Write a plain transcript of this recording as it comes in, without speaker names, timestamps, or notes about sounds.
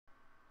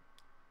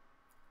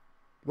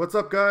What's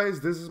up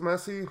guys, this is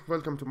Messi.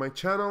 Welcome to my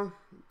channel.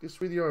 This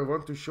video I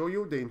want to show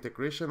you the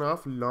integration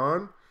of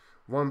ln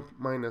 1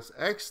 minus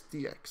x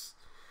dx.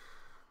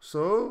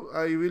 So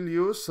I will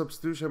use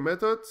substitution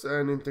methods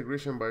and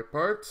integration by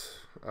parts.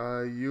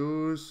 I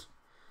use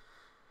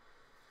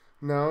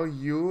now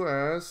u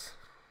as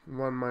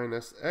 1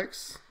 minus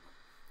x.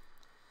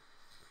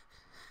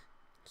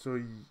 So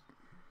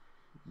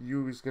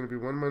u is going to be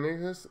 1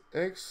 minus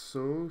x,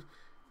 so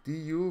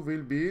du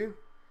will be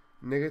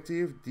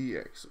negative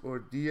dx, or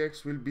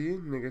dx will be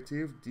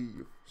negative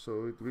du.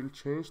 So it will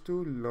change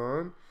to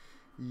ln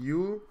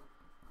u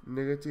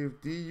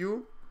negative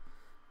du.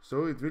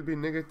 So it will be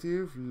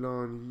negative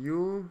ln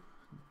u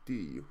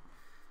du.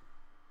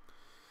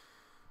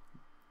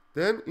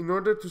 Then in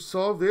order to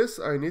solve this,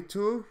 I need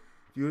to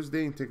use the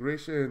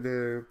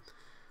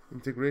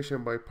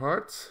integration by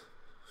parts.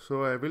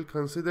 So I will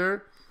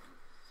consider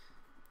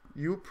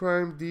u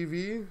prime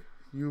dv,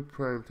 u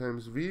prime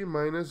times v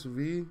minus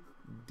v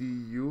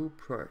du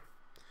prime.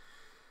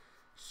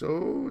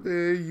 So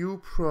the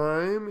u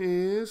prime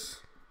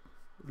is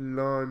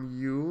ln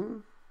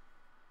u,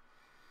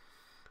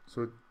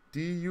 so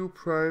du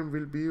prime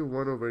will be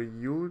 1 over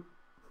u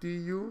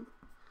du,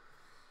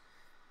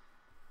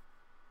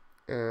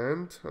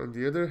 and on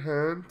the other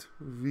hand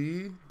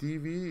v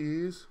dv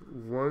is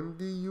 1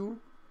 du,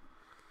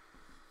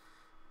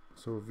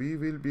 so v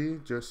will be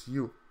just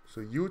u, so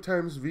u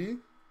times v,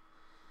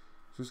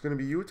 so it's going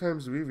to be u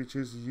times v, which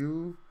is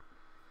u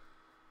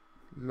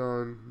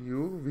ln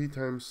u, v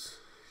times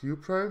u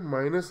prime,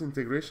 minus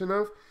integration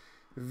of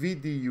v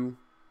du,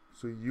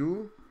 so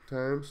u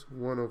times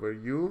 1 over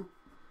u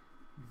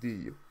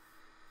du.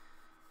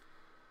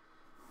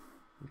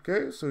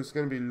 Okay, so it's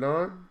going to be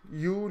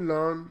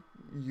ln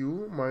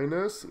u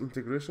minus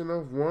integration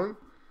of 1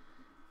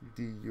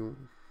 du.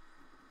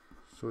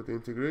 So the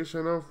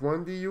integration of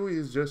 1 du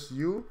is just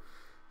u,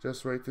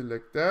 just write it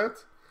like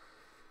that.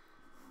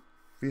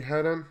 We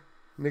had a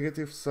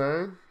negative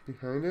sign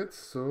behind it,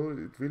 so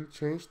it will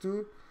change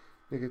to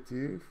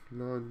negative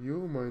ln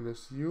u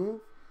minus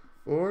u,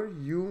 or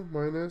u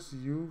minus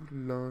u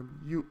ln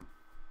u.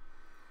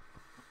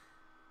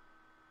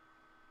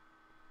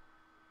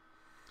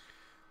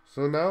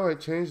 So now I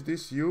change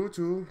this u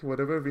to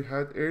whatever we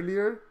had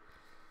earlier,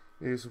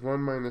 is 1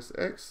 minus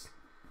x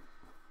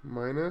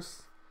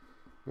minus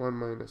 1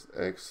 minus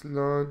x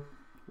ln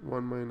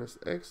 1 minus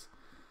x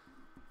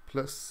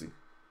plus c.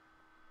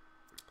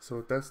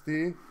 So that's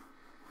the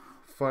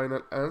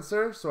final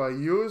answer. So I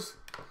use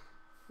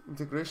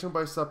integration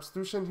by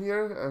substitution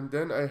here, and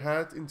then I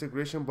had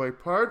integration by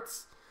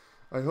parts.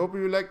 I hope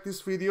you like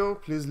this video.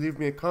 Please leave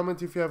me a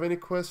comment if you have any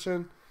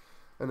question,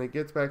 and I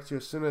get back to you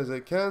as soon as I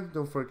can.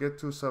 Don't forget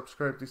to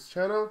subscribe this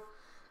channel,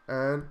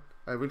 and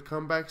I will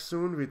come back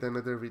soon with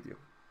another video.